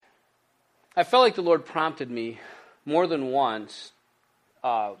I felt like the Lord prompted me more than once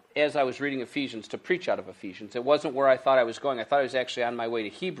as I was reading Ephesians to preach out of Ephesians. It wasn't where I thought I was going. I thought I was actually on my way to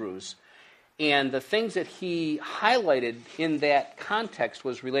Hebrews. And the things that he highlighted in that context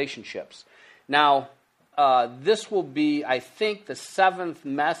was relationships. Now, this will be, I think, the 7th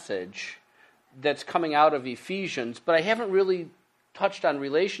message that's coming out of Ephesians, but I haven't really touched on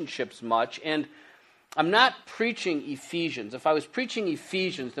relationships much, and I'm not preaching Ephesians. If I was preaching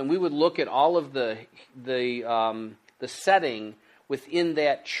Ephesians, then we would look at all of the setting within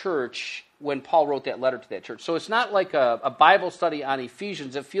that church when Paul wrote that letter to that church. So it's not like a Bible study on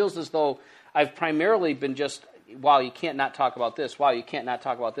Ephesians. It feels as though I've primarily been just, wow, you can't not talk about this. Wow, you can't not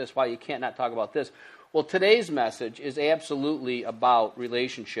talk about this. Wow, you can't not talk about this. Well, today's message is absolutely about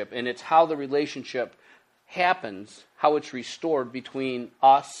relationship, and it's how the relationship happens, how it's restored between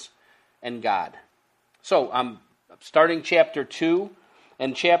us and God. So I'm starting chapter 2,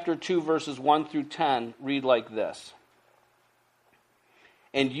 and chapter 2, verses 1 through 10 read like this.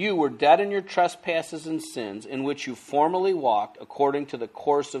 And you were dead in your trespasses and sins, in which you formerly walked according to the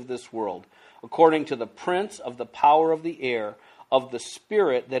course of this world, according to the prince of the power of the air, of the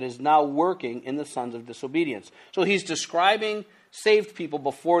spirit that is now working in the sons of disobedience. So he's describing saved people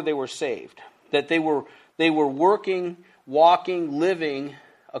before they were saved, that they were working, walking, living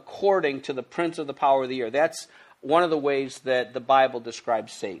according to the prince of the power of the air. That's one of the ways that the Bible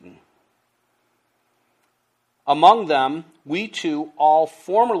describes Satan. Among them, we too all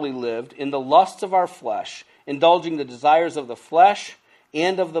formerly lived in the lusts of our flesh, indulging the desires of the flesh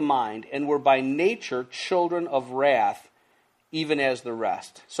and of the mind, and were by nature children of wrath, even as the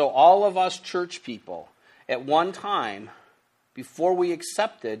rest. So all of us church people, at one time, before we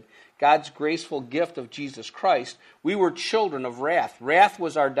accepted God's graceful gift of Jesus Christ, we were children of wrath. Wrath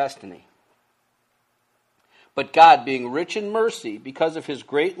was our destiny. But God, being rich in mercy, because of his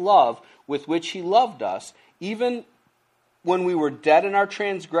great love with which he loved us, even when we were dead in our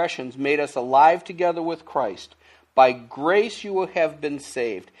transgressions, made us alive together with Christ. By grace you have been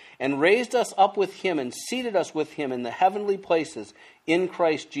saved, and raised us up with him, and seated us with him in the heavenly places in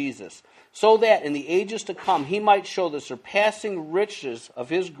Christ Jesus, so that in the ages to come he might show the surpassing riches of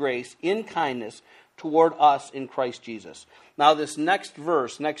his grace in kindness toward us in Christ Jesus. Now this next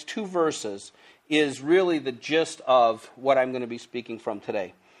verse, next 2 verses, is really the gist of what I'm going to be speaking from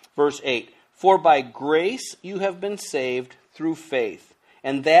today. Verse 8, for by grace you have been saved through faith,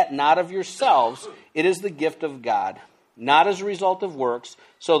 and that not of yourselves, it is the gift of God, not as a result of works,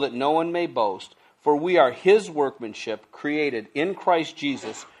 so that no one may boast. For we are his workmanship, created in Christ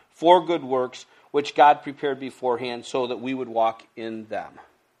Jesus for good works, which God prepared beforehand so that we would walk in them.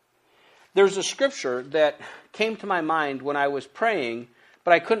 There's a scripture that came to my mind when I was praying,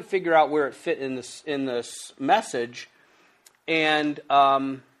 but I couldn't figure out where it fit in this message. And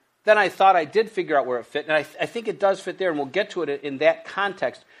then I thought I did figure out where it fit, and I think it does fit there, and we'll get to it in that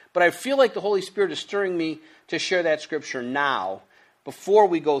context. But I feel like the Holy Spirit is stirring me to share that scripture now, before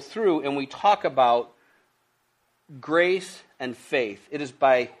we go through and we talk about grace and faith. It is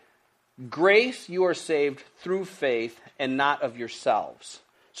by grace you are saved through faith, and not of yourselves.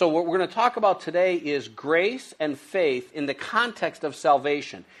 So what we're going to talk about today is grace and faith in the context of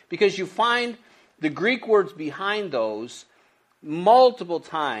salvation, because you find the Greek words behind those multiple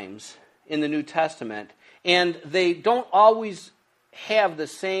times in the New Testament, and they don't always have the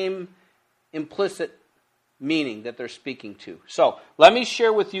same implicit meaning that they're speaking to. So let me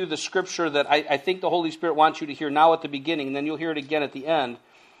share with you the scripture that I think the Holy Spirit wants you to hear now at the beginning, and then you'll hear it again at the end.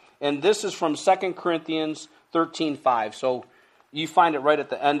 And this is from 2 Corinthians 13:5. So you find it right at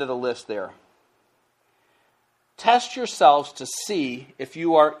the end of the list there. Test yourselves to see if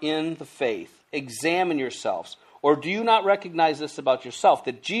you are in the faith. Examine yourselves. Or do you not recognize this about yourself,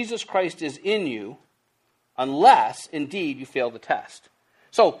 that Jesus Christ is in you, unless, indeed, you fail the test?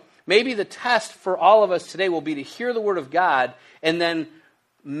 So, maybe the test for all of us today will be to hear the Word of God and then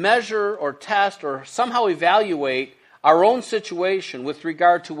measure or test or somehow evaluate our own situation with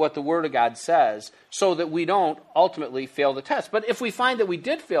regard to what the Word of God says, so that we don't ultimately fail the test. But if we find that we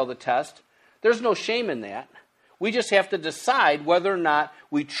did fail the test, there's no shame in that. We just have to decide whether or not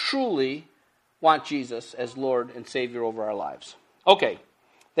we truly want Jesus as Lord and Savior over our lives. Okay,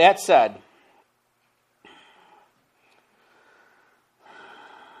 that said,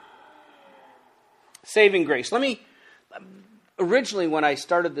 saving grace. Originally when I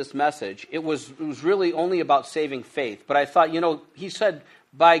started this message, it was really only about saving faith. But I thought, he said,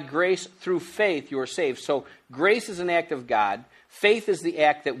 by grace through faith you are saved. So grace is an act of God. Faith is the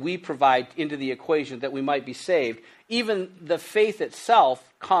act that we provide into the equation that we might be saved. Even the faith itself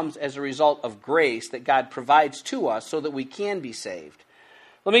comes as a result of grace that God provides to us so that we can be saved.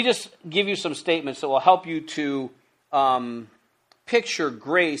 Let me just give you some statements that will help you to picture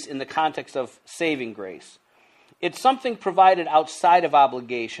grace in the context of saving grace. It's something provided outside of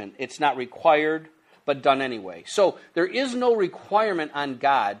obligation. It's not required, but done anyway. So there is no requirement on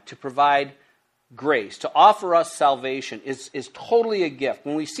God to provide grace, to offer us salvation is totally a gift.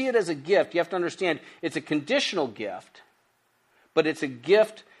 When we see it as a gift, you have to understand it's a conditional gift, but it's a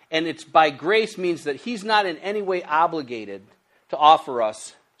gift, and it's by grace means that he's not in any way obligated to offer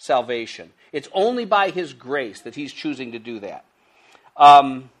us salvation. It's only by his grace that he's choosing to do that.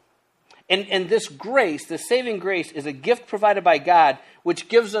 And this grace, this saving grace, is a gift provided by God, which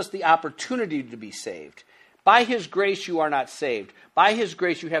gives us the opportunity to be saved. By his grace, you are not saved. By his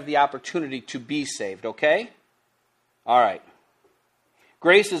grace, you have the opportunity to be saved, okay? All right.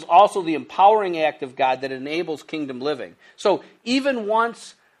 Grace is also the empowering act of God that enables kingdom living. So even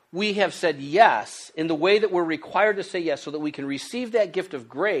once we have said yes in the way that we're required to say yes so that we can receive that gift of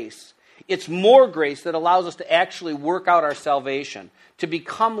grace, it's more grace that allows us to actually work out our salvation. To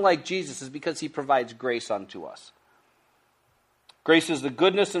become like Jesus is because he provides grace unto us. Grace is the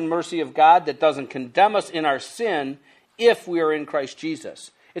goodness and mercy of God that doesn't condemn us in our sin if we are in Christ Jesus.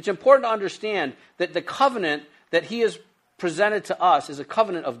 It's important to understand that the covenant that he has presented to us is a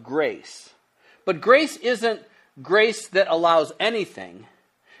covenant of grace. But grace isn't grace that allows anything.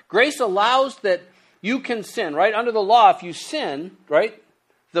 Grace allows that you can sin, right? Under the law, if you sin, right,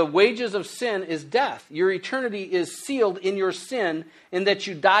 the wages of sin is death. Your eternity is sealed in your sin in that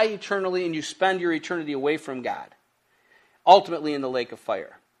you die eternally and you spend your eternity away from God, ultimately in the lake of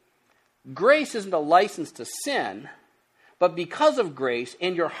fire. Grace isn't a license to sin, but because of grace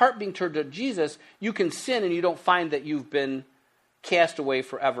and your heart being turned to Jesus, you can sin and you don't find that you've been cast away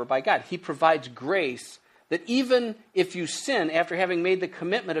forever by God. He provides grace that even if you sin after having made the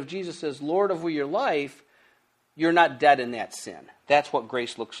commitment of Jesus as Lord over your life, you're not dead in that sin. That's what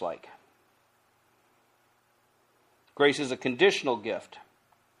grace looks like. Grace is a conditional gift.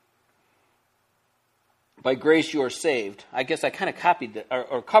 By grace you are saved. I guess I kind of copied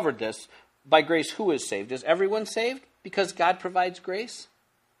or covered this. By grace, who is saved? Is everyone saved because God provides grace?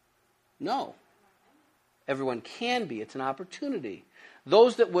 No. Everyone can be. It's an opportunity.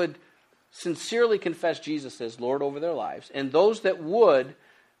 Those that would sincerely confess Jesus as Lord over their lives, and those that would,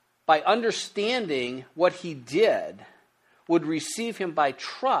 by understanding what he did, would receive him by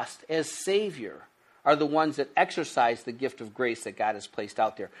trust as Savior, are the ones that exercise the gift of grace that God has placed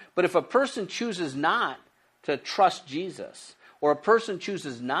out there. But if a person chooses not to trust Jesus, or a person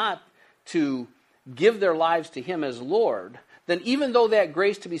chooses not to give their lives to him as Lord, then even though that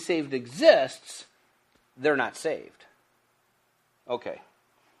grace to be saved exists, they're not saved. Okay.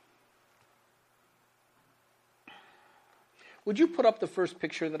 Would you put up the first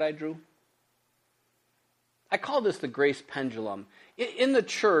picture that I drew? I call this the grace pendulum. In the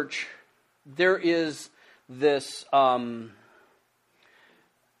church, there is this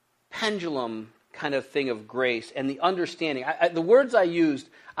pendulum kind of thing of grace and the understanding. The words I used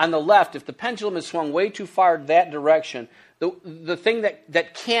on the left, if the pendulum is swung way too far that direction, the thing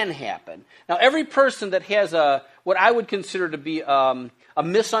that can happen. Now, every person that has what I would consider to be a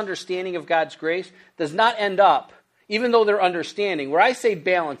misunderstanding of God's grace does not end up, even though they're understanding. Where I say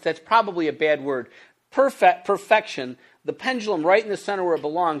balance, that's probably a bad word. Perfection, the pendulum right in the center where it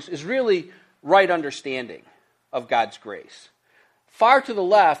belongs, is really right understanding of God's grace. Far to the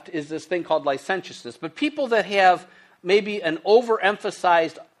left is this thing called licentiousness. But people that have maybe an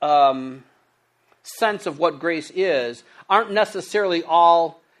overemphasized sense of what grace is aren't necessarily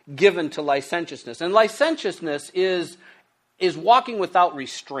all given to licentiousness. And licentiousness is walking without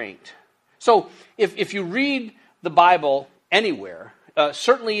restraint. So if you read the Bible anywhere,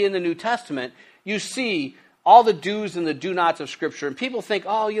 certainly in the New Testament, you see all the do's and the do-nots of Scripture. And people think,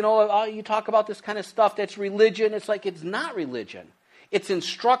 you talk about this kind of stuff, that's religion. It's like, it's not religion. It's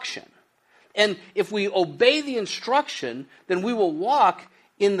instruction. And if we obey the instruction, then we will walk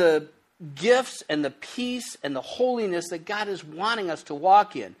in the gifts and the peace and the holiness that God is wanting us to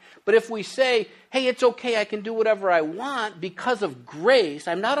walk in. But if we say, hey, it's okay, I can do whatever I want because of grace,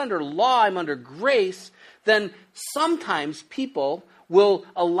 I'm not under law, I'm under grace, then sometimes people will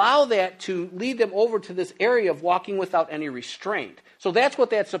allow that to lead them over to this area of walking without any restraint. So that's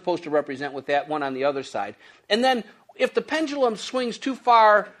what that's supposed to represent with that one on the other side. And then if the pendulum swings too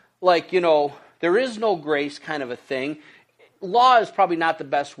far, like, there is no grace kind of a thing, law is probably not the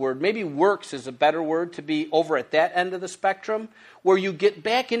best word. Maybe works is a better word to be over at that end of the spectrum, where you get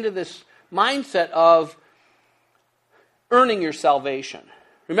back into this mindset of earning your salvation.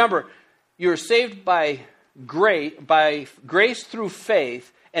 Remember, you're saved by grace through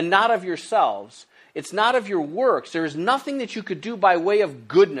faith and not of yourselves. It's not of your works. There is nothing that you could do by way of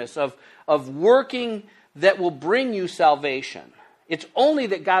goodness, of working that will bring you salvation. It's only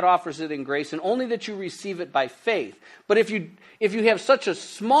that God offers it in grace and only that you receive it by faith. But if you have such a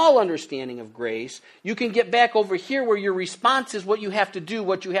small understanding of grace, you can get back over here where your response is what you have to do,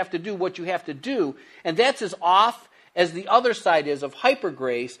 what you have to do, what you have to do. And that's as off as the other side is of hyper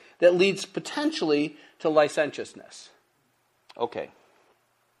grace that leads potentially to licentiousness. Okay.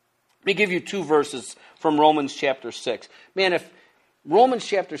 Let me give you 2 verses from Romans chapter 6. Man, if Romans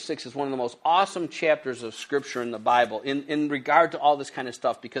chapter 6 is one of the most awesome chapters of Scripture in the Bible in regard to all this kind of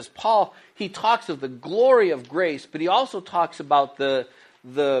stuff, because Paul, he talks of the glory of grace, but he also talks about the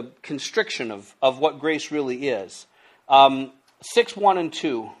constriction of what grace really is. 6, 1 and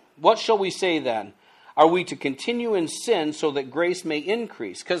 2. What shall we say then? Are we to continue in sin so that grace may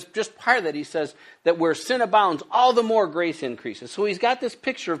increase? Because just part of that, he says that where sin abounds, all the more grace increases. So he's got this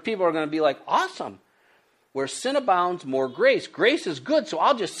picture of people who are going to be like, awesome. Where sin abounds, more grace. Grace is good, so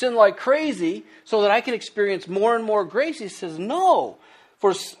I'll just sin like crazy so that I can experience more and more grace. He says, no.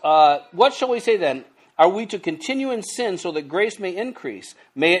 For what shall we say then? Are we to continue in sin so that grace may increase?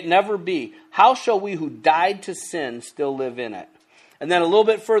 May it never be. How shall we who died to sin still live in it? And then a little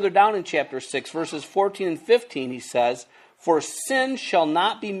bit further down in chapter 6, verses 14 and 15, he says, for sin shall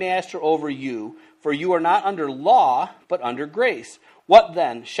not be master over you, for you are not under law, but under grace. What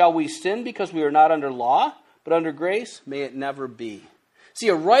then? Shall we sin because we are not under law, but under grace? May it never be. See,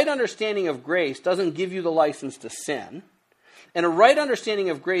 a right understanding of grace doesn't give you the license to sin. And a right understanding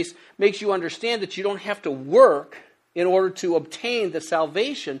of grace makes you understand that you don't have to work in order to obtain the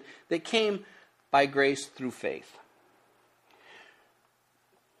salvation that came by grace through faith.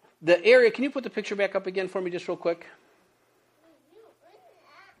 The area, can you put the picture back up again for me just real quick?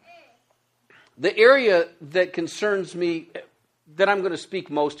 The area that concerns me, that I'm going to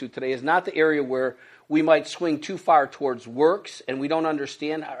speak most to today, is not the area where we might swing too far towards works and we don't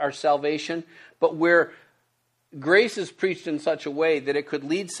understand our salvation, but where grace is preached in such a way that it could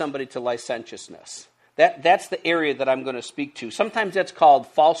lead somebody to licentiousness. That's the area that I'm going to speak to. Sometimes that's called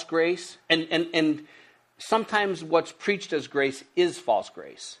false grace, and sometimes what's preached as grace is false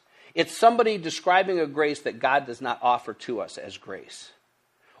grace. It's somebody describing a grace that God does not offer to us as grace.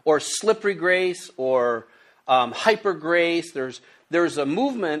 Or slippery grace, or hyper grace. There's a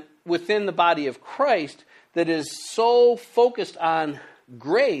movement within the body of Christ that is so focused on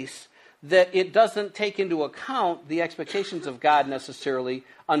grace that it doesn't take into account the expectations of God necessarily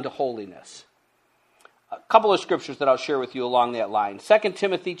unto holiness. A couple of scriptures that I'll share with you along that line. 2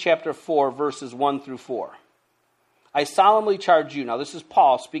 Timothy chapter 4, verses 1 through 4. I solemnly charge you, now this is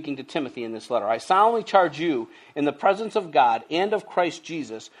Paul speaking to Timothy in this letter, I solemnly charge you in the presence of God and of Christ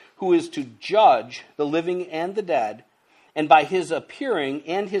Jesus, who is to judge the living and the dead, and by his appearing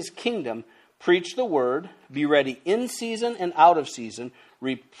and his kingdom, preach the word, be ready in season and out of season,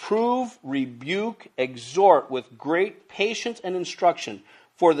 reprove, rebuke, exhort with great patience and instruction,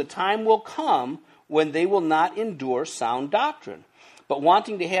 for the time will come when they will not endure sound doctrine, but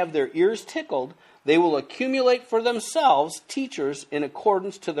wanting to have their ears tickled, they will accumulate for themselves teachers in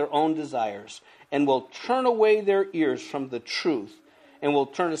accordance to their own desires, and will turn away their ears from the truth, and will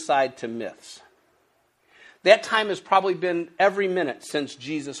turn aside to myths. That time has probably been every minute since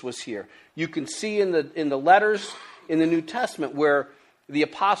Jesus was here. You can see in the letters in the New Testament where the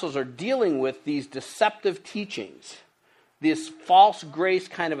apostles are dealing with these deceptive teachings, this false grace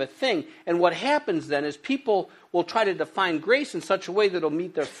kind of a thing. And what happens then is people will try to define grace in such a way that it'll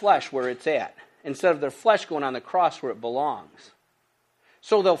meet their flesh where it's at, instead of their flesh going on the cross where it belongs.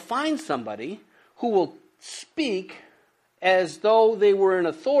 So they'll find somebody who will speak as though they were in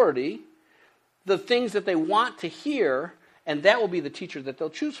authority, the things that they want to hear, and that will be the teacher that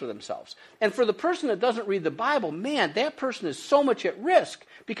they'll choose for themselves. And for the person that doesn't read the Bible, man, that person is so much at risk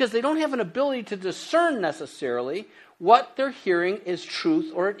because they don't have an ability to discern necessarily what they're hearing is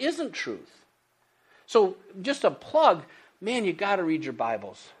truth or it isn't truth. So just a plug, man, you got to read your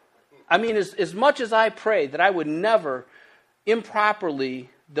Bibles. I mean, as much as I pray that I would never improperly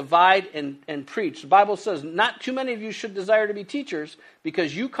divide and preach, the Bible says not too many of you should desire to be teachers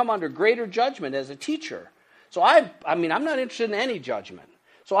because you come under greater judgment as a teacher. So I mean, I'm not interested in any judgment.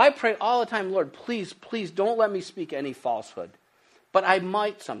 So I pray all the time, Lord, please don't let me speak any falsehood. But I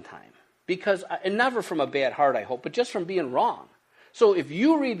might sometime, because, and never from a bad heart, I hope, but just from being wrong. So if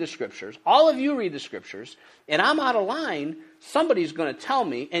you read the Scriptures, all of you read the Scriptures, and I'm out of line, somebody's going to tell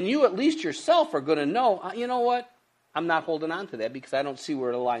me, and you at least yourself are going to know, you know what? I'm not holding on to that because I don't see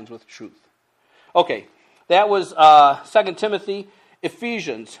where it aligns with truth. Okay, that was 2 Timothy,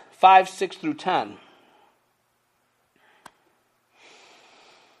 Ephesians 5, 6 through 10.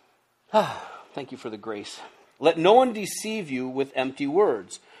 Thank you for the grace. Let no one deceive you with empty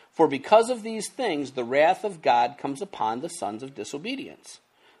words, for because of these things the wrath of God comes upon the sons of disobedience.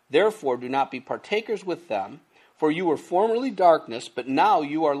 Therefore do not be partakers with them, for you were formerly darkness, but now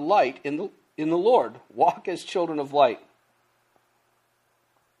you are light in the Lord. Walk as children of light.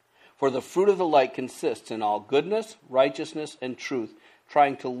 For the fruit of the light consists in all goodness, righteousness, and truth,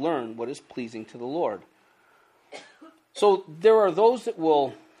 trying to learn what is pleasing to the Lord. So there are those that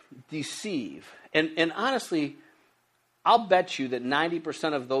will deceive. And honestly, I'll bet you that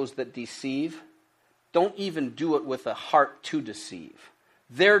 90% of those that deceive don't even do it with a heart to deceive.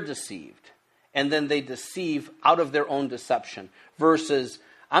 They're deceived. And then they deceive out of their own deception. Versus,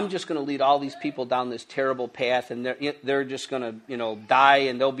 I'm just going to lead all these people down this terrible path, and they're just going to, die,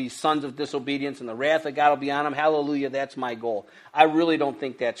 and they'll be sons of disobedience, and the wrath of God will be on them. Hallelujah, that's my goal. I really don't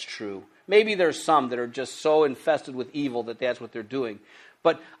think that's true. Maybe there's some that are just so infested with evil that that's what they're doing.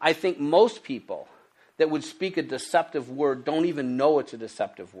 But I think most people that would speak a deceptive word don't even know it's a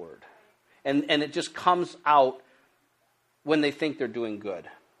deceptive word. And it just comes out when they think they're doing good.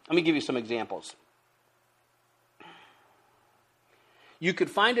 Let me give you some examples. You could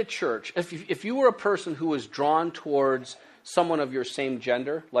find a church, if you were a person who was drawn towards someone of your same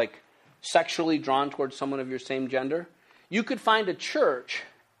gender, like sexually drawn towards someone of your same gender, you could find a church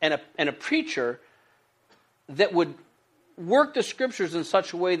and a preacher that would work the scriptures in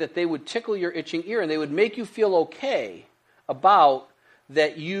such a way that they would tickle your itching ear and they would make you feel okay about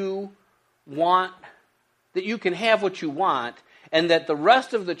that you can have what you want, and that the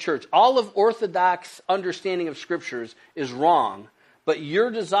rest of the church, all of Orthodox understanding of scriptures is wrong, but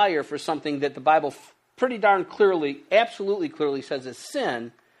your desire for something that the Bible pretty darn clearly, absolutely clearly says is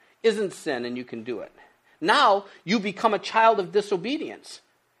sin, isn't sin, and you can do it. Now you become a child of disobedience.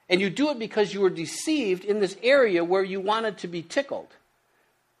 And you do it because you were deceived in this area where you wanted to be tickled.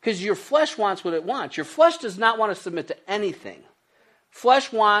 Because your flesh wants what it wants. Your flesh does not want to submit to anything.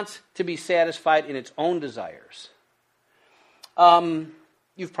 Flesh wants to be satisfied in its own desires.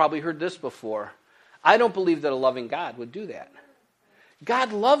 You've probably heard this before. I don't believe that a loving God would do that.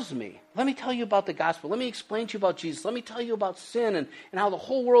 God loves me. Let me tell you about the gospel. Let me explain to you about Jesus. Let me tell you about sin and how the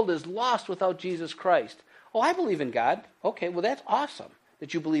whole world is lost without Jesus Christ. Oh, I believe in God. Okay, well, that's awesome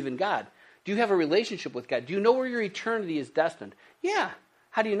that you believe in God. Do you have a relationship with God? Do you know where your eternity is destined? Yeah.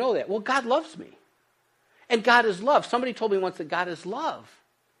 How do you know that? Well, God loves me. And God is love. Somebody told me once that God is love.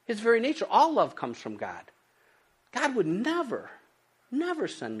 His very nature, all love comes from God. God would never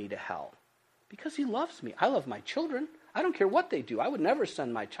send me to hell because he loves me. I love my children. I don't care what they do. I would never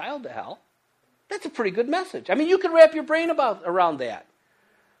send my child to hell. That's a pretty good message. I mean, you can wrap your brain around that.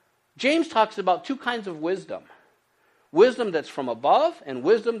 James talks about two kinds of wisdom. Wisdom that's from above and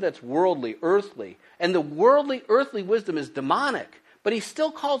wisdom that's worldly, earthly. And the worldly, earthly wisdom is demonic, but he still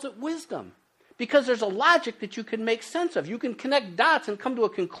calls it wisdom because there's a logic that you can make sense of. You can connect dots and come to a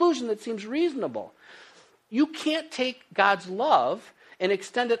conclusion that seems reasonable. You can't take God's love and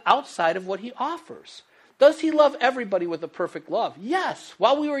extend it outside of what he offers. Does he love everybody with a perfect love? Yes.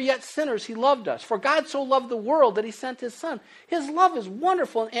 While we were yet sinners, he loved us. For God so loved the world that he sent his Son. His love is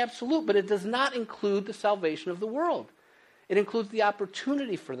wonderful and absolute, but it does not include the salvation of the world. It includes the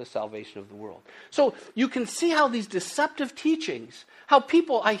opportunity for the salvation of the world. So you can see how these deceptive teachings, how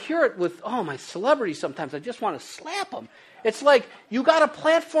people, I hear it with, my celebrities sometimes, I just want to slap them. It's like, you got a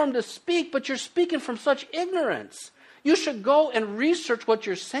platform to speak, but you're speaking from such ignorance. You should go and research what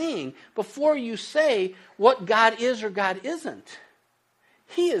you're saying before you say what God is or God isn't.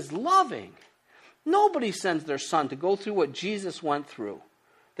 He is loving. Nobody sends their son to go through what Jesus went through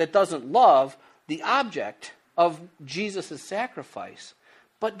that doesn't love the object of Jesus' sacrifice.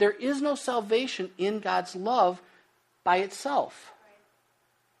 But there is no salvation in God's love by itself.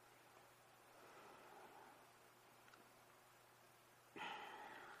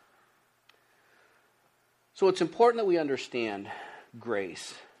 So it's important that we understand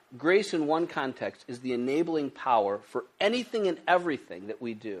grace. Grace in one context is the enabling power for anything and everything that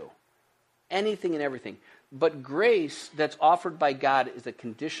we do. Anything and everything. But grace that's offered by God is a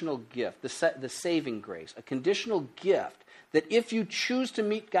conditional gift, the saving grace, a conditional gift that if you choose to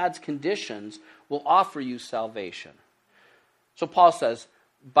meet God's conditions will offer you salvation. So Paul says,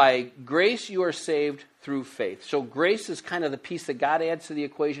 by grace you are saved through faith. So grace is kind of the piece that God adds to the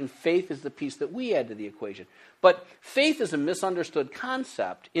equation. Faith is the piece that we add to the equation. But faith is a misunderstood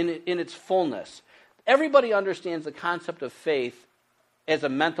concept in its fullness. Everybody understands the concept of faith as a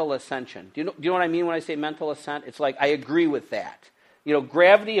mental ascension. Do you know what I mean when I say mental assent? It's like I agree with that.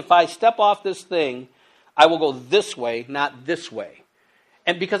 Gravity, if I step off this thing, I will go this way, not this way.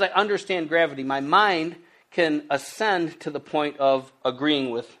 And because I understand gravity, my mind can ascend to the point of agreeing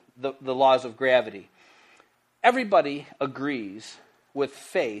with the laws of gravity. Everybody agrees with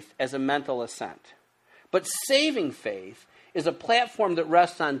faith as a mental assent. But saving faith is a platform that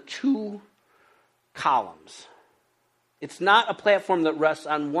rests on two columns. It's not a platform that rests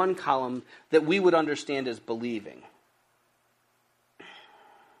on one column that we would understand as believing.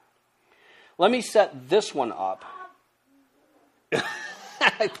 Let me set this one up.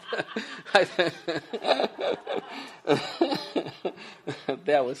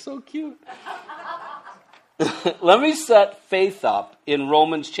 That was so cute. Let me set faith up in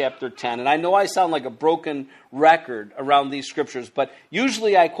Romans chapter 10. And I know I sound like a broken record around these scriptures, but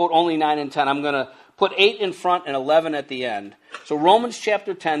usually I quote only 9 and 10. I'm going to put 8 in front and 11 at the end. So Romans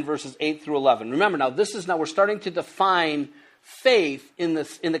chapter 10, verses 8 through 11. Remember now, we're starting to define faith in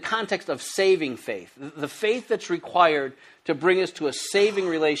the context of saving faith. The faith that's required to bring us to a saving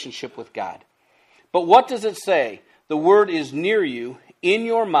relationship with God. But what does it say? The word is near you, in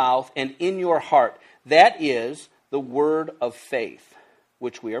your mouth and in your heart. That is the word of faith,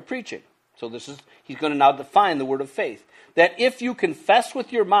 which we are preaching. So he's going to now define the word of faith. That if you confess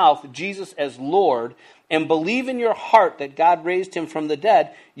with your mouth Jesus as Lord and believe in your heart that God raised him from the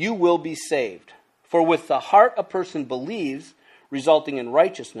dead, you will be saved. For with the heart a person believes, resulting in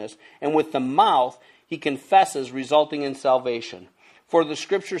righteousness, and with the mouth he confesses, resulting in salvation. For the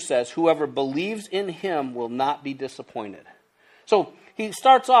scripture says, whoever believes in him will not be disappointed. So he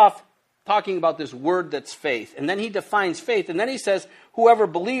starts off talking about this word that's faith, and then he defines faith, and then he says, whoever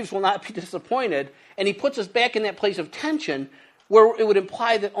believes will not be disappointed, and he puts us back in that place of tension where it would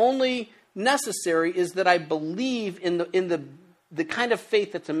imply that only necessary is that I believe in the kind of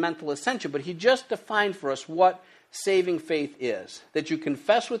faith that's a mental ascension, but he just defined for us what saving faith is, that you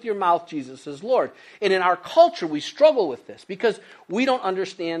confess with your mouth Jesus as Lord. And in our culture, we struggle with this because we don't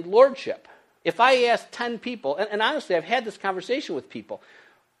understand lordship. If I ask 10 people, and honestly, I've had this conversation with people,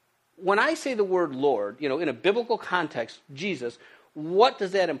 when I say the word Lord, in a biblical context, Jesus, what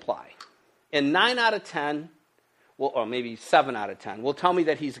does that imply? And 9 out of 10, or maybe 7 out of 10, will tell me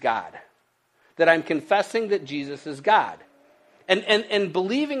that he's God, that I'm confessing that Jesus is God. And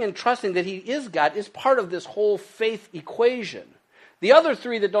believing and trusting that he is God is part of this whole faith equation. The other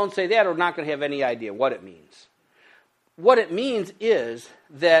 3 that don't say that are not going to have any idea what it means. What it means is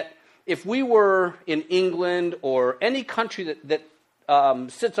that if we were in England or any country that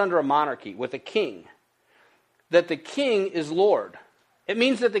sits under a monarchy with a king, that the king is Lord. It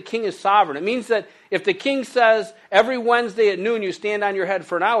means that the king is sovereign. It means that if the king says every Wednesday at noon you stand on your head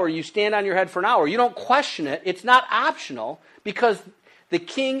for an hour, you stand on your head for an hour. You don't question it. It's not optional because the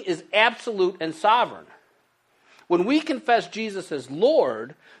king is absolute and sovereign. When we confess Jesus as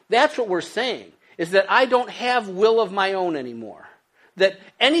Lord, that's what we're saying, is that I don't have will of my own anymore. That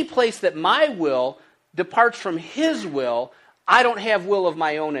any place that my will departs from his will, I don't have will of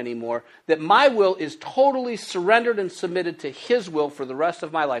my own anymore, that my will is totally surrendered and submitted to his will for the rest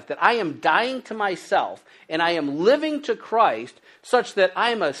of my life, that I am dying to myself and I am living to Christ such that I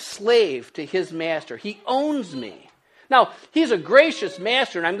am a slave to his master. He owns me. Now, he's a gracious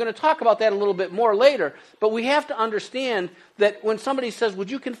master, and I'm going to talk about that a little bit more later, but we have to understand that when somebody says, would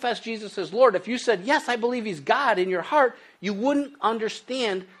you confess Jesus as Lord? If you said, yes, I believe he's God in your heart, you wouldn't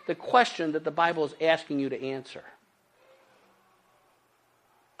understand the question that the Bible is asking you to answer.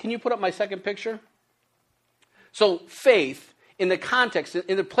 Can you put up my second picture? So faith, in the context,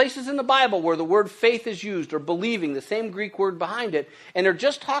 in the places in the Bible where the word faith is used, or believing, the same Greek word behind it, and they're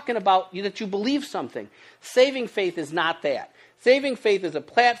just talking about that you believe something. Saving faith is not that. Saving faith is a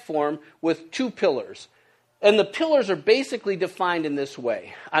platform with 2 pillars. And the pillars are basically defined in this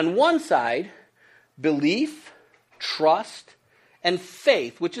way. On one side, belief, trust, and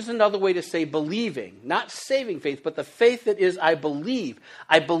faith, which is another way to say believing, not saving faith, but the faith that is I believe.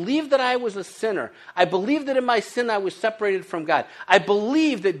 I believe that I was a sinner. I believe that in my sin I was separated from God. I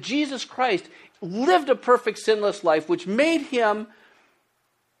believe that Jesus Christ lived a perfect sinless life, which made him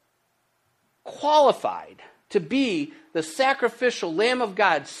qualified to be the sacrificial Lamb of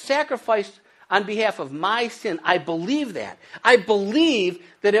God, sacrificed on behalf of my sin. I believe that. I believe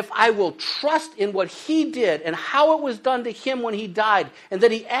that if I will trust in what he did and how it was done to him when he died, and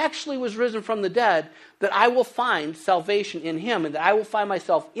that he actually was risen from the dead, that I will find salvation in him, and that I will find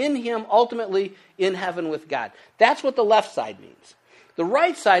myself in him, ultimately in heaven with God. That's what the left side means. The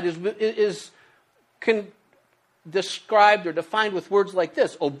right side is described or defined with words like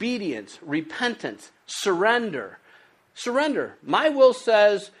this: obedience, repentance, surrender. Surrender. My will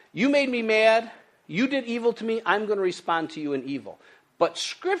says, you made me mad, you did evil to me, I'm going to respond to you in evil. But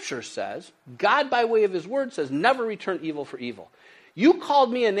Scripture says, God by way of his word says, never return evil for evil. You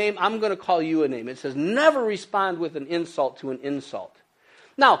called me a name, I'm going to call you a name. It says, never respond with an insult to an insult.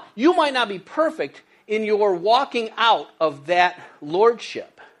 Now, you might not be perfect in your walking out of that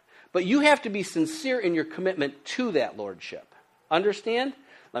lordship, but you have to be sincere in your commitment to that lordship. Understand?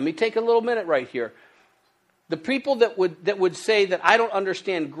 Let me take a little minute right here. The people that would say that I don't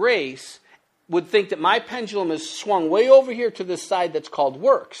understand grace would think that my pendulum is swung way over here to this side that's called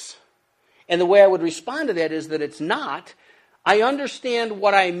works. And the way I would respond to that is that it's not. I understand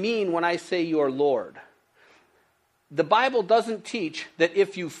what I mean when I say your Lord. The Bible doesn't teach that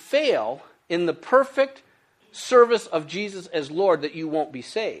if you fail in the perfect service of Jesus as Lord that you won't be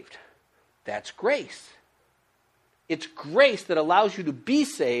saved. That's grace. It's grace that allows you to be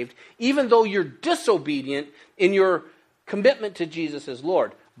saved even though you're disobedient in your commitment to Jesus as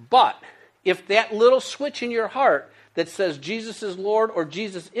Lord. But if that little switch in your heart that says Jesus is Lord or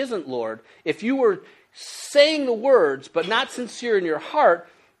Jesus isn't Lord, if you were saying the words but not sincere in your heart,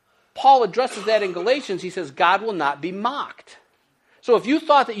 Paul addresses that in Galatians. He says, God will not be mocked. So if you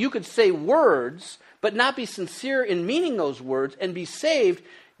thought that you could say words but not be sincere in meaning those words and be saved,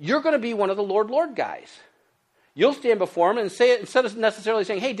 you're going to be one of the Lord, Lord guys. You'll stand before him and say it, instead of necessarily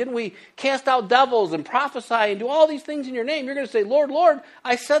saying, hey, didn't we cast out devils and prophesy and do all these things in your name? You're going to say, Lord, Lord,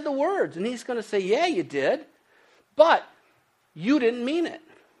 I said the words. And he's going to say, yeah, you did. But you didn't mean it.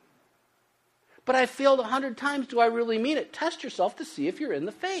 But I failed 100 times. Do I really mean it? Test yourself to see if you're in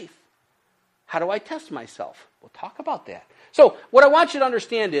the faith. How do I test myself? We'll talk about that. So what I want you to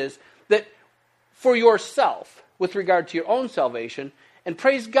understand is that for yourself, with regard to your own salvation, and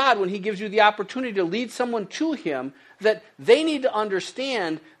praise God when he gives you the opportunity to lead someone to him, that they need to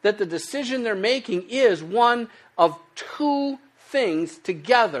understand that the decision they're making is one of two things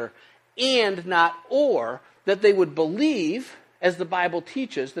together and not or, that they would believe, as the Bible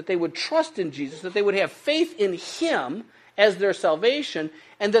teaches, that they would trust in Jesus, that they would have faith in him as their salvation,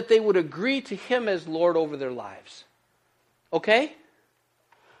 and that they would agree to him as Lord over their lives. Okay?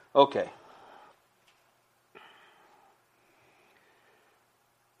 Okay.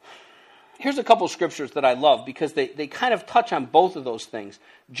 Here's a couple scriptures that I love because they kind of touch on both of those things.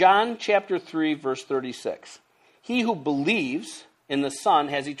 John chapter 3, verse 36. He who believes in the Son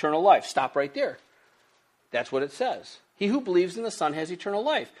has eternal life. Stop right there. That's what it says. He who believes in the Son has eternal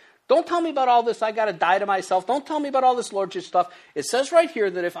life. Don't tell me about all this, I got to die to myself. Don't tell me about all this lordship stuff. It says right here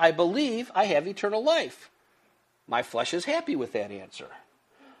that if I believe, I have eternal life. My flesh is happy with that answer.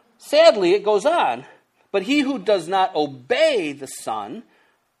 Sadly, it goes on. But he who does not obey the Son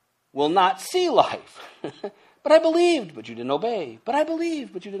will not see life. But I believed, but you didn't obey. But I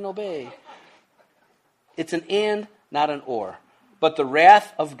believed, but you didn't obey. It's an and, not an or. But the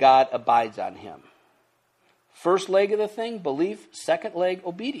wrath of God abides on him. First leg of the thing, belief. Second leg,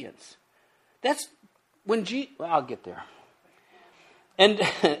 obedience. That's when I'll get there. And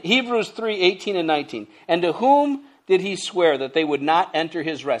Hebrews 3, 18 and 19. And to whom did he swear that they would not enter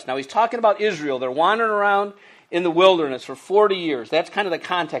his rest? Now he's talking about Israel. They're wandering around in the wilderness for 40 years. That's kind of the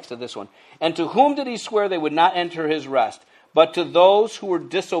context of this one. And to whom did he swear they would not enter his rest? But to those who were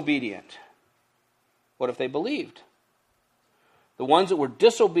disobedient. What if they believed? The ones that were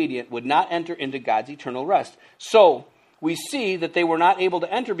disobedient would not enter into God's eternal rest. So we see that they were not able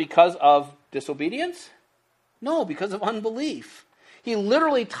to enter because of disobedience? No, because of unbelief. He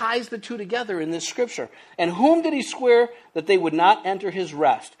literally ties the two together in this scripture. And whom did he swear that they would not enter his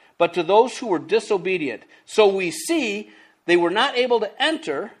rest? But to those who were disobedient. So we see they were not able to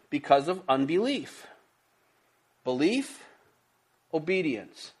enter because of unbelief. Belief,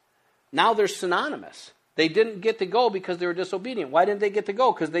 obedience. Now they're synonymous. They didn't get to go because they were disobedient. Why didn't they get to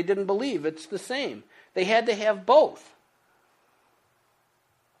go? Because they didn't believe. It's the same. They had to have both.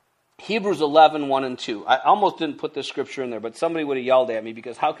 Hebrews 11, 1 and 2. I almost didn't put this scripture in there, but somebody would have yelled at me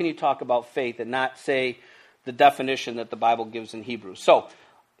because how can you talk about faith and not say the definition that the Bible gives in Hebrews? So,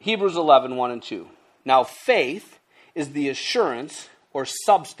 Hebrews 11, 1 and 2. Now, faith is the assurance or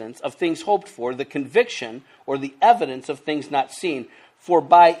substance of things hoped for, the conviction or the evidence of things not seen. For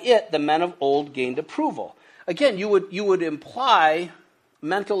by it the men of old gained approval. Again, you would imply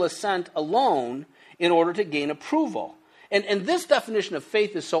mental assent alone in order to gain approval. And this definition of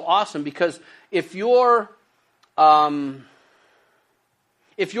faith is so awesome because if you're going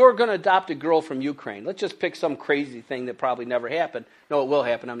to adopt a girl from Ukraine, let's just pick some crazy thing that probably never happened. No, it will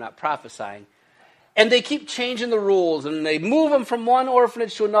happen. I'm not prophesying. And they keep changing the rules, and they move them from one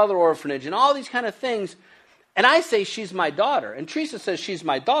orphanage to another orphanage, and all these kind of things. And I say, she's my daughter. And Teresa says, she's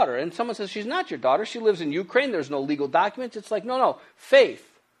my daughter. And someone says, she's not your daughter. She lives in Ukraine. There's no legal documents. It's like, no. Faith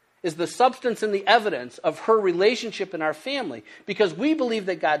is the substance and the evidence of her relationship in our family. Because we believe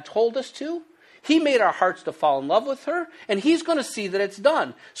that God told us to. He made our hearts to fall in love with her, and he's going to see that it's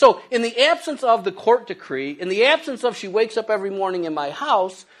done. So in the absence of the court decree, in the absence of she wakes up every morning in my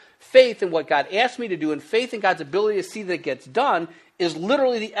house, faith in what God asked me to do and faith in God's ability to see that it gets done is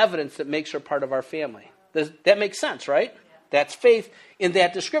literally the evidence that makes her part of our family. That makes sense, right? That's faith in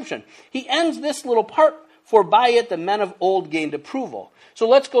that description. He ends this little part, for by it the men of old gained approval. So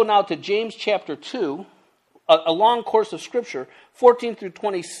let's go now to James chapter 2, a long course of Scripture, 14 through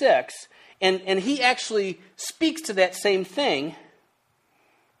 26, and he actually speaks to that same thing,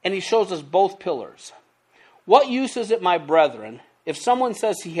 and he shows us both pillars. What use is it, my brethren, if someone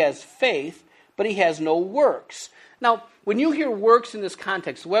says he has faith, but he has no works? Now, when you hear works in this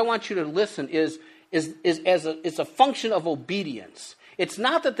context, the way I want you to listen is it's a function of obedience. It's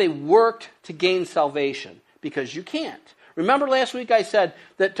not that they worked to gain salvation, because you can't. Remember last week I said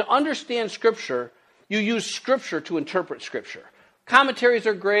that to understand Scripture, you use Scripture to interpret Scripture. Commentaries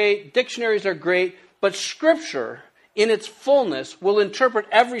are great, dictionaries are great, but Scripture in its fullness will interpret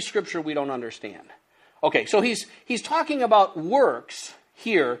every Scripture we don't understand. Okay, so he's talking about works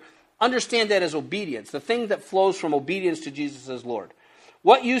here. Understand that as obedience, the thing that flows from obedience to Jesus as Lord.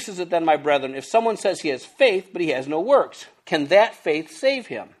 What use is it then, my brethren, if someone says he has faith, but he has no works? Can that faith save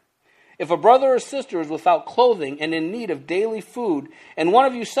him? If a brother or sister is without clothing and in need of daily food, and one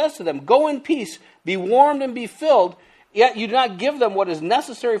of you says to them, go in peace, be warmed and be filled, yet you do not give them what is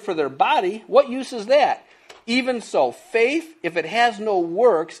necessary for their body, what use is that? Even so, faith, if it has no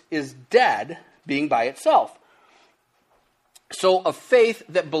works, is dead, being by itself. So a faith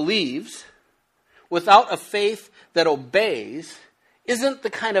that believes without a faith that obeys isn't the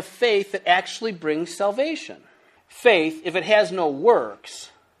kind of faith that actually brings salvation. Faith, if it has no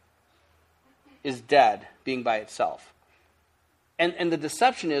works, is dead, being by itself. And the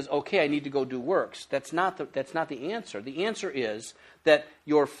deception is, okay, I need to go do works. That's not the answer. The answer is that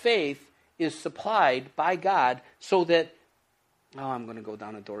your faith is supplied by God so that, I'm going to go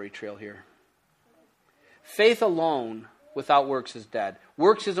down a Dory trail here. Faith alone without works is dead.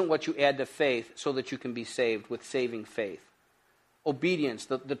 Works isn't what you add to faith so that you can be saved with saving faith. Obedience,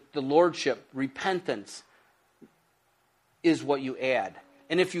 the lordship, repentance is what you add.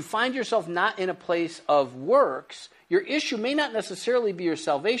 And if you find yourself not in a place of works, your issue may not necessarily be your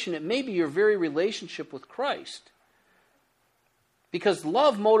salvation. It may be your very relationship with Christ. Because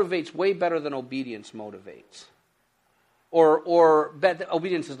love motivates way better than obedience motivates. Or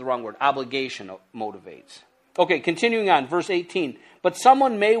obedience is the wrong word. Obligation motivates. Okay, continuing on, verse 18. But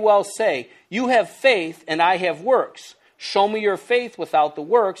someone may well say, you have faith and I have works. Show me your faith without the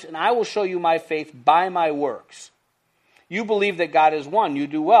works, and I will show you my faith by my works. You believe that God is one. You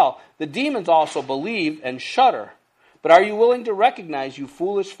do well. The demons also believe and shudder. But are you willing to recognize, you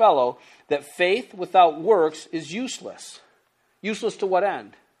foolish fellow, that faith without works is useless? Useless to what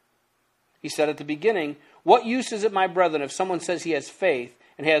end? He said at the beginning, what use is it, my brethren, if someone says he has faith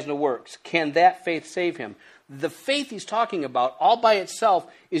and has no works? Can that faith save him? The faith he's talking about, all by itself,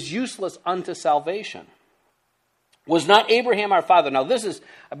 is useless unto salvation. Was not Abraham our father? Now it's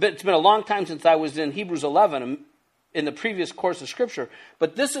been a long time since I was in Hebrews 11 in the previous course of Scripture,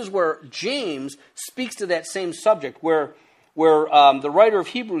 but this is where James speaks to that same subject, where the writer of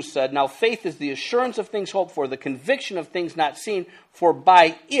Hebrews said, now faith is the assurance of things hoped for, the conviction of things not seen, for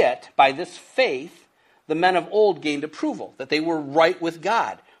by this faith, the men of old gained approval, that they were right with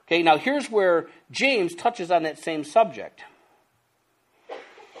God. Okay, now here's where James touches on that same subject.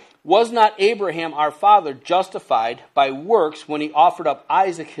 Was not Abraham our father justified by works when he offered up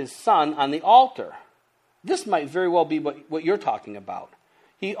Isaac his son on the altar? This might very well be what you're talking about.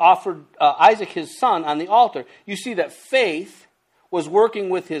 He offered Isaac his son on the altar. You see that faith was working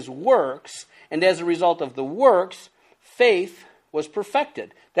with his works, and as a result of the works, faith was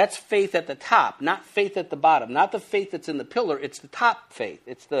perfected. That's faith at the top, not faith at the bottom. Not the faith that's in the pillar, it's the top faith.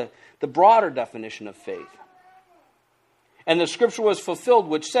 It's the broader definition of faith. And the scripture was fulfilled,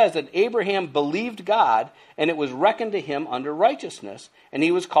 which says that Abraham believed God, and it was reckoned to him under righteousness, and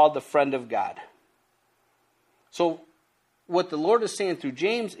he was called the friend of God. So what the Lord is saying through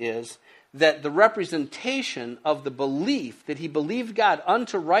James is that the representation of the belief that he believed God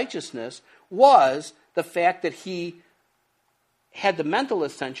unto righteousness was the fact that he had the mental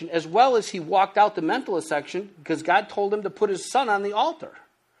ascension, as well as he walked out the mental ascension because God told him to put his son on the altar.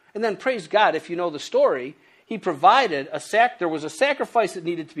 And then, praise God, if you know the story, he provided there was a sacrifice that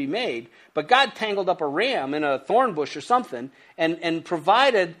needed to be made, but God tangled up a ram in a thorn bush or something and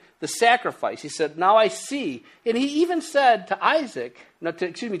provided the sacrifice. He said, now I see. And he even said to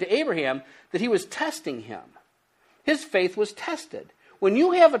Abraham, that he was testing him. His faith was tested. When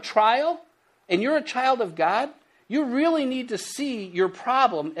you have a trial and you're a child of God, you really need to see your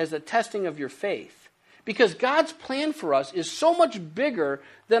problem as a testing of your faith. Because God's plan for us is so much bigger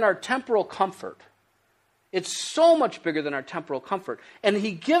than our temporal comfort. It's so much bigger than our temporal comfort. And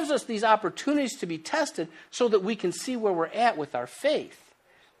he gives us these opportunities to be tested so that we can see where we're at with our faith.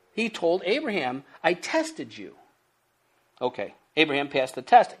 He told Abraham, I tested you. Okay, Abraham passed the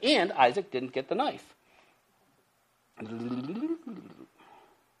test, and Isaac didn't get the knife.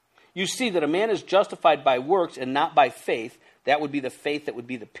 You see that a man is justified by works and not by faith. That would be the faith that would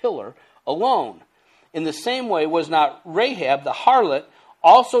be the pillar alone. In the same way, was not Rahab the harlot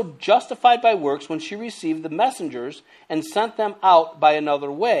also justified by works when she received the messengers and sent them out by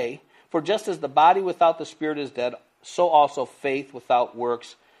another way? For just as the body without the spirit is dead, so also faith without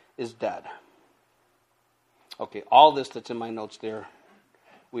works is dead. Okay, all this that's in my notes there,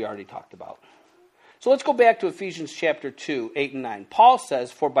 we already talked about. So let's go back to Ephesians chapter 2, 8 and 9. Paul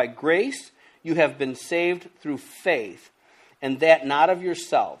says, for by grace you have been saved through faith, and that not of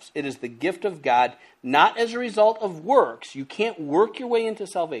yourselves. It is the gift of God, not as a result of works. You can't work your way into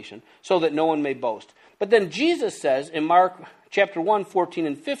salvation, so that no one may boast. But then Jesus says in Mark chapter 1, 14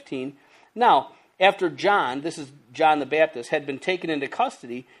 and 15, now, after John, this is John the Baptist, had been taken into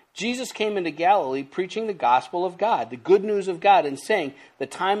custody, Jesus came into Galilee preaching the gospel of God, the good news of God, and saying, the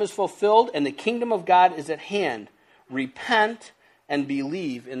time is fulfilled and the kingdom of God is at hand. Repent and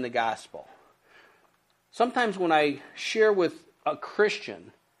believe in the gospel. Sometimes when I share with a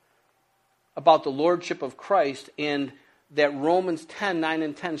Christian about the lordship of Christ and that Romans 10, 9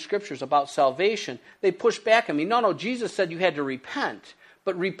 and 10 scriptures about salvation, they push back on me. No, Jesus said you had to repent.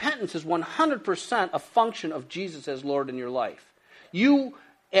 But repentance is 100% a function of Jesus as Lord in your life. You,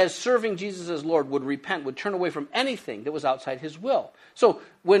 as serving Jesus as Lord, would repent, would turn away from anything that was outside his will. So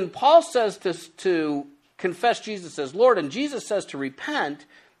when Paul says to confess Jesus as Lord and Jesus says to repent,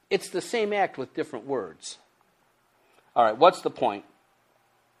 it's the same act with different words. All right, what's the point?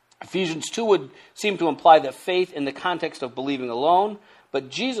 Ephesians 2 would seem to imply that faith in the context of believing alone, but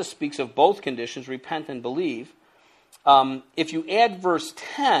Jesus speaks of both conditions, repent and believe. If you add verse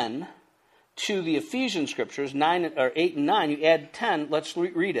 10 to the Ephesian scriptures, 8 and 9, you add 10, let's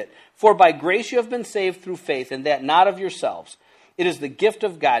read it. For by grace you have been saved through faith, and that not of yourselves. It is the gift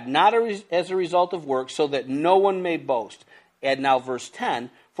of God, not as a result of works, so that no one may boast. Add now verse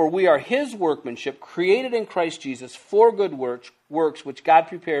 10, for we are his workmanship, created in Christ Jesus for good works which God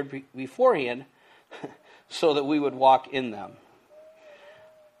prepared beforehand so that we would walk in them.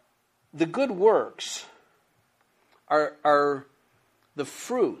 The good works are the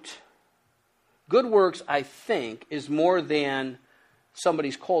fruit. Good works, I think, is more than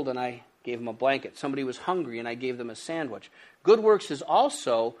somebody's cold and I gave them a blanket. Somebody was hungry and I gave them a sandwich. Good works is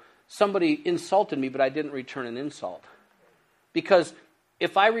also somebody insulted me but I didn't return an insult. Because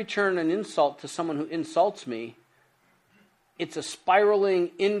if I return an insult to someone who insults me, it's a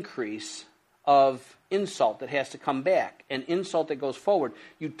spiraling increase of insult that has to come back, an insult that goes forward.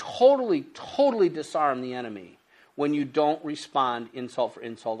 You totally disarm the enemy when you don't respond insult for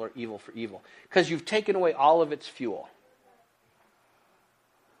insult or evil for evil, because you've taken away all of its fuel.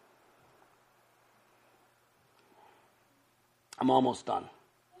 I'm almost done.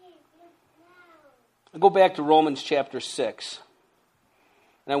 I'll go back to Romans chapter 6,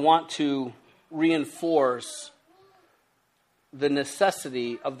 and I want to reinforce the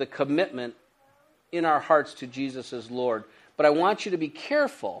necessity of the commitment in our hearts to Jesus as Lord. But I want you to be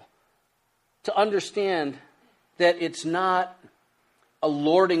careful to understand that it's not a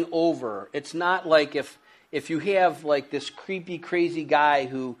lording over. It's not like if you have like this creepy, crazy guy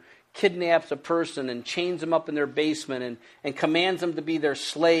who kidnaps a person and chains them up in their basement and commands them to be their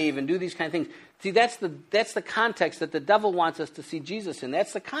slave and do these kind of things. See, that's the context that the devil wants us to see Jesus in.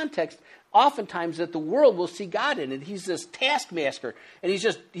 That's the context oftentimes that the world will see God in. And he's this taskmaster. And he's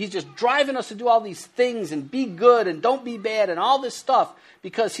just driving us to do all these things and be good and don't be bad and all this stuff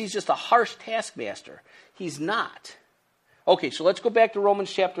because he's just a harsh taskmaster. He's not. Okay, so let's go back to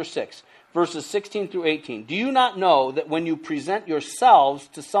Romans chapter 6, verses 16 through 18. Do you not know that when you present yourselves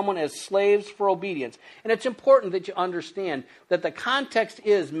to someone as slaves for obedience, and it's important that you understand that the context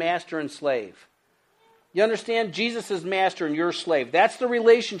is master and slave. You understand? Jesus is master and you're slave. That's the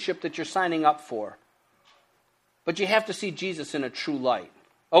relationship that you're signing up for. But you have to see Jesus in a true light.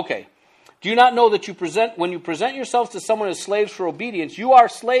 Okay. Do you not know that when you present yourselves to someone as slaves for obedience, you are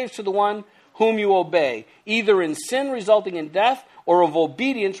slaves to the one whom you obey, either in sin resulting in death or of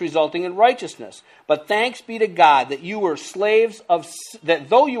obedience resulting in righteousness. But thanks be to God that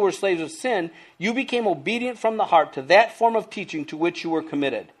though you were slaves of sin, you became obedient from the heart to that form of teaching to which you were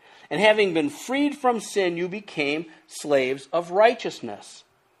committed. And having been freed from sin, you became slaves of righteousness.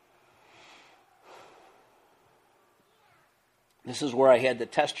 This is where I had the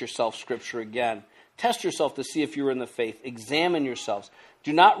test yourself scripture again. Test yourself to see if you're in the faith. Examine yourselves.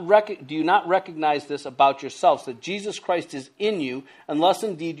 Do you not recognize this about yourselves, that Jesus Christ is in you, unless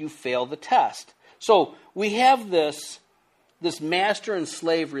indeed you fail the test? So we have this master and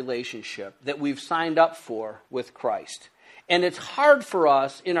slave relationship that we've signed up for with Christ. And it's hard for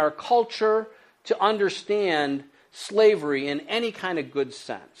us in our culture to understand slavery in any kind of good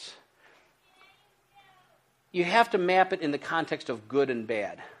sense. You have to map it in the context of good and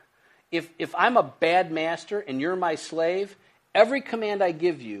bad. If I'm a bad master and you're my slave, every command I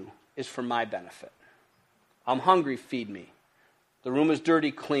give you is for my benefit. I'm hungry, feed me. The room is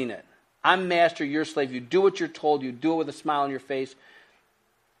dirty, clean it. I'm master, you're slave. You do what you're told. You do it with a smile on your face.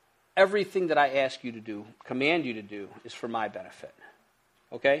 Everything that I ask you to do, command you to do, is for my benefit.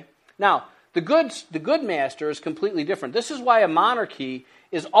 Okay? Now, the good master is completely different. This is why a monarchy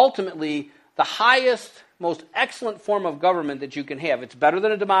is ultimately the highest, most excellent form of government that you can have. It's better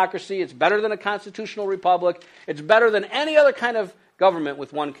than a democracy. It's better than a constitutional republic. It's better than any other kind of government,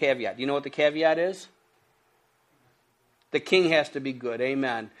 with one caveat. Do you know what the caveat is? The king has to be good.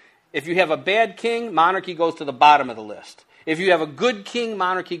 Amen. If you have a bad king, monarchy goes to the bottom of the list. If you have a good king,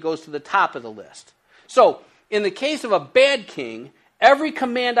 monarchy goes to the top of the list. So, in the case of a bad king, every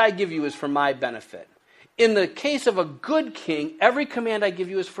command I give you is for my benefit. In the case of a good king, every command I give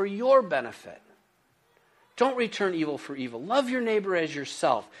you is for your benefit. Don't return evil for evil. Love your neighbor as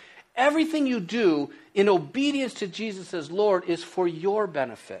yourself. Everything you do in obedience to Jesus as Lord is for your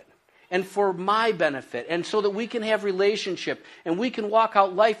benefit and for my benefit, and so that we can have relationship and we can walk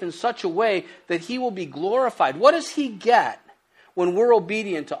out life in such a way that He will be glorified. What does He get when we're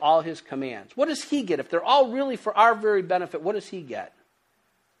obedient to all His commands? What does He get? If they're all really for our very benefit, what does He get?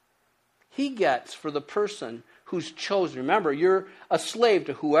 He gets for the person who's chosen. Remember, you're a slave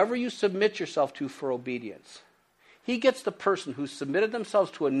to whoever you submit yourself to for obedience. He gets the person who submitted themselves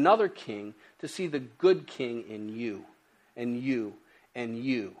to another king to see the good king in you and you and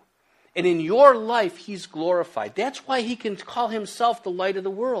you. And in your life, He's glorified. That's why He can call Himself the light of the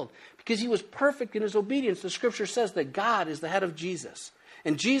world, because He was perfect in His obedience. The Scripture says that God is the head of Jesus,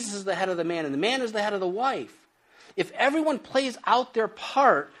 and Jesus is the head of the man, and the man is the head of the wife. If everyone plays out their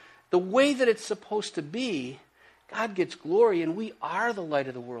part the way that it's supposed to be, God gets glory, and we are the light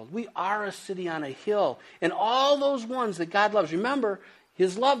of the world. We are a city on a hill. And all those ones that God loves, remember,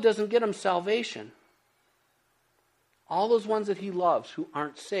 His love doesn't get them salvation. All those ones that He loves who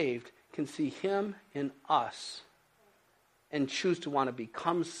aren't saved can see Him in us and choose to want to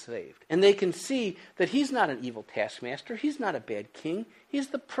become saved. And they can see that He's not an evil taskmaster. He's not a bad king. He's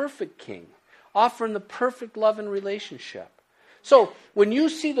the perfect king, offering the perfect love and relationship. So when you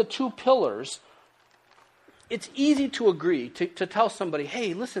see the two pillars, it's easy to agree, to tell somebody,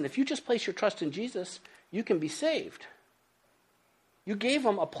 hey, listen, if you just place your trust in Jesus, you can be saved. You gave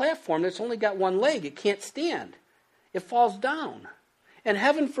them a platform that's only got one leg. It can't stand. It falls down. And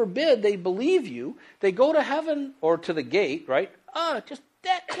heaven forbid they believe you. They go to heaven or to the gate, right? Just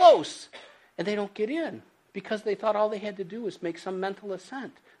that close. And they don't get in because they thought all they had to do was make some mental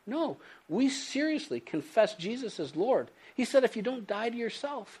assent. No, we seriously confess Jesus as Lord. He said, if you don't die to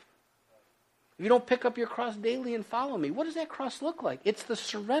yourself, if you don't pick up your cross daily and follow me, what does that cross look like? It's the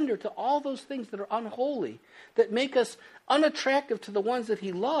surrender to all those things that are unholy, that make us unattractive to the ones that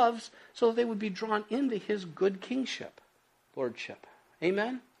He loves, so that they would be drawn into His good kingship, lordship.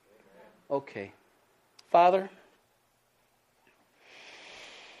 Amen? Okay. Father,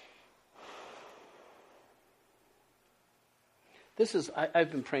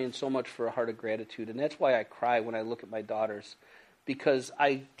 I've been praying so much for a heart of gratitude, and that's why I cry when I look at my daughters, because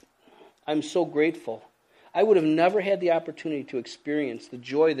I'm so grateful. I would have never had the opportunity to experience the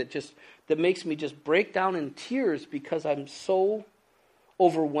joy that makes me just break down in tears, because I'm so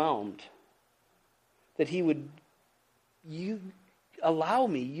overwhelmed that He would allow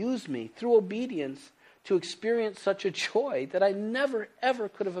me, use me through obedience to experience such a joy that I never, ever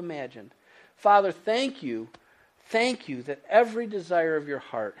could have imagined. Father, thank you that every desire of your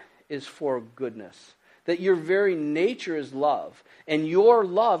heart is for goodness, that your very nature is love, and your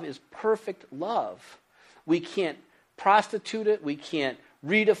love is perfect love. We can't prostitute it. We can't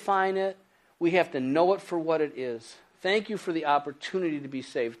redefine it. We have to know it for what it is. Thank you for the opportunity to be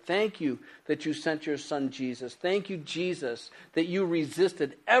saved. Thank you that you sent your Son, Jesus. Thank you, Jesus, that you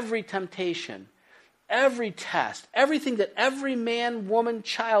resisted every temptation, every test, everything that every man, woman,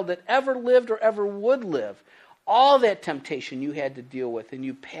 child that ever lived or ever would live, all that temptation you had to deal with, and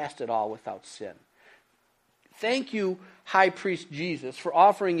you passed it all without sin. Thank you, High Priest Jesus, for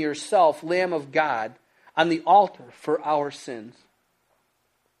offering yourself, Lamb of God, on the altar for our sins.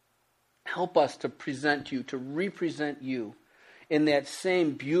 Help us to present you, to represent you in that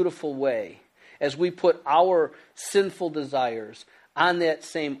same beautiful way as we put our sinful desires on that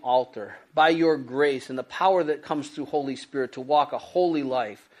same altar by your grace and the power that comes through Holy Spirit to walk a holy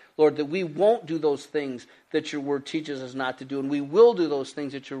life. Lord, that we won't do those things that your word teaches us not to do, and we will do those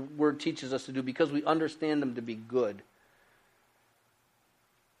things that your word teaches us to do because we understand them to be good.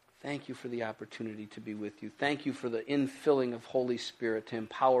 Thank you for the opportunity to be with you. Thank you for the infilling of Holy Spirit to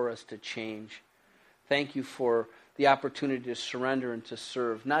empower us to change. Thank you for the opportunity to surrender and to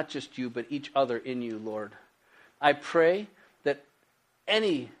serve, not just you, but each other in you, Lord. I pray that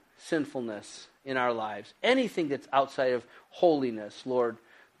any sinfulness in our lives, anything that's outside of holiness, Lord,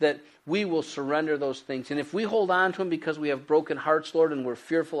 that we will surrender those things. And if we hold on to them because we have broken hearts, Lord, and we're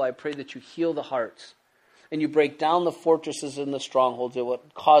fearful, I pray that you heal the hearts and you break down the fortresses and the strongholds that would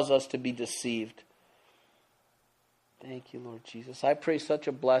cause us to be deceived. Thank you, Lord Jesus. I pray such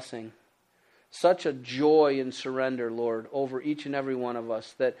a blessing, such a joy and surrender, Lord, over each and every one of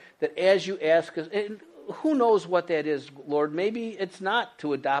us, that as you ask us, and who knows what that is, Lord, maybe it's not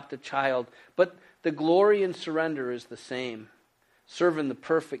to adopt a child, but the glory and surrender is the same. Serving the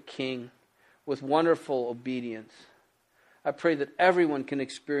perfect King with wonderful obedience. I pray that everyone can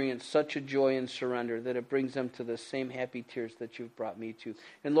experience such a joy and surrender that it brings them to the same happy tears that you've brought me to.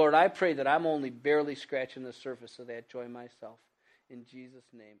 And Lord, I pray that I'm only barely scratching the surface of that joy myself. In Jesus'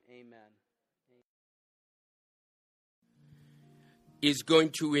 name, amen. Is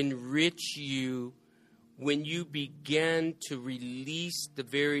going to enrich you when you begin to release the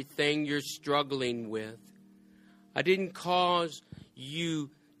very thing you're struggling with. I didn't cause you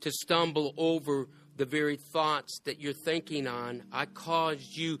to stumble over the very thoughts that you're thinking on. I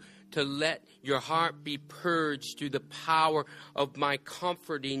caused you to let your heart be purged through the power of my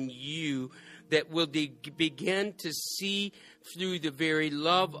comforting you, that will begin to see through the very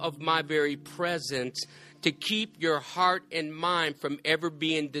love of my very presence to keep your heart and mind from ever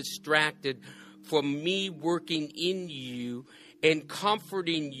being distracted from me working in you and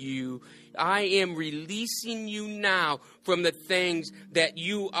comforting you. I am releasing you now from the things that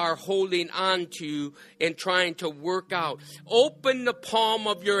you are holding on to and trying to work out. Open the palm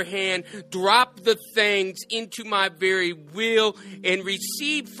of your hand, drop the things into my very will, and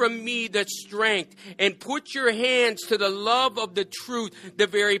receive from me the strength. And put your hands to the love of the truth, the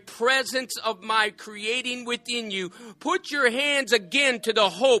very presence of my creating within you. Put your hands again to the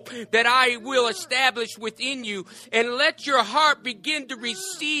hope that I will establish within you. And let your heart begin to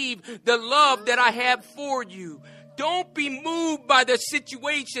receive the love that I have for you. Don't be moved by the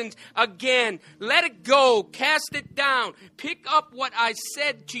situations again. Let it go. Cast it down. Pick up what I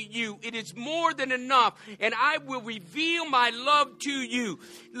said to you. It is more than enough, and I will reveal my love to you.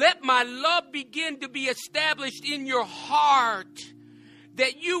 Let my love begin to be established in your heart,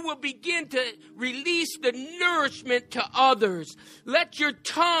 that you will begin to release the nourishment to others. Let your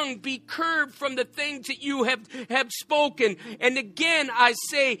tongue be curbed from the things that you have spoken. And again, I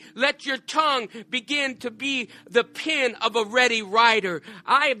say, let your tongue begin to be the pen of a ready writer.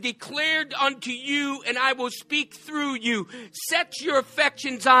 I have declared unto you, and I will speak through you. Set your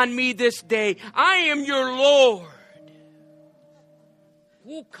affections on me this day. I am your Lord.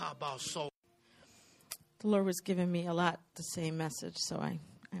 The Lord was giving me a lot the same message, so I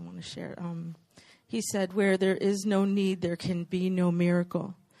want to share. He said, where there is no need, there can be no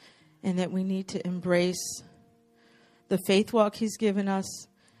miracle. And that we need to embrace the faith walk he's given us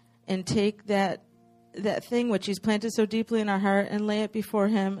and take that thing which he's planted so deeply in our heart and lay it before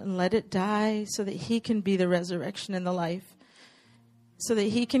him and let it die so that he can be the resurrection and the life. So that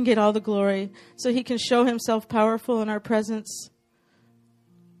he can get all the glory. So he can show himself powerful in our presence.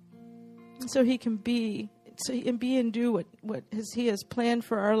 So he can be and do what he has planned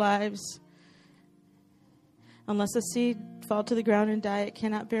for our lives. Unless a seed fall to the ground and die, it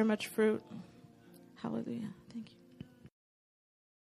cannot bear much fruit. Hallelujah.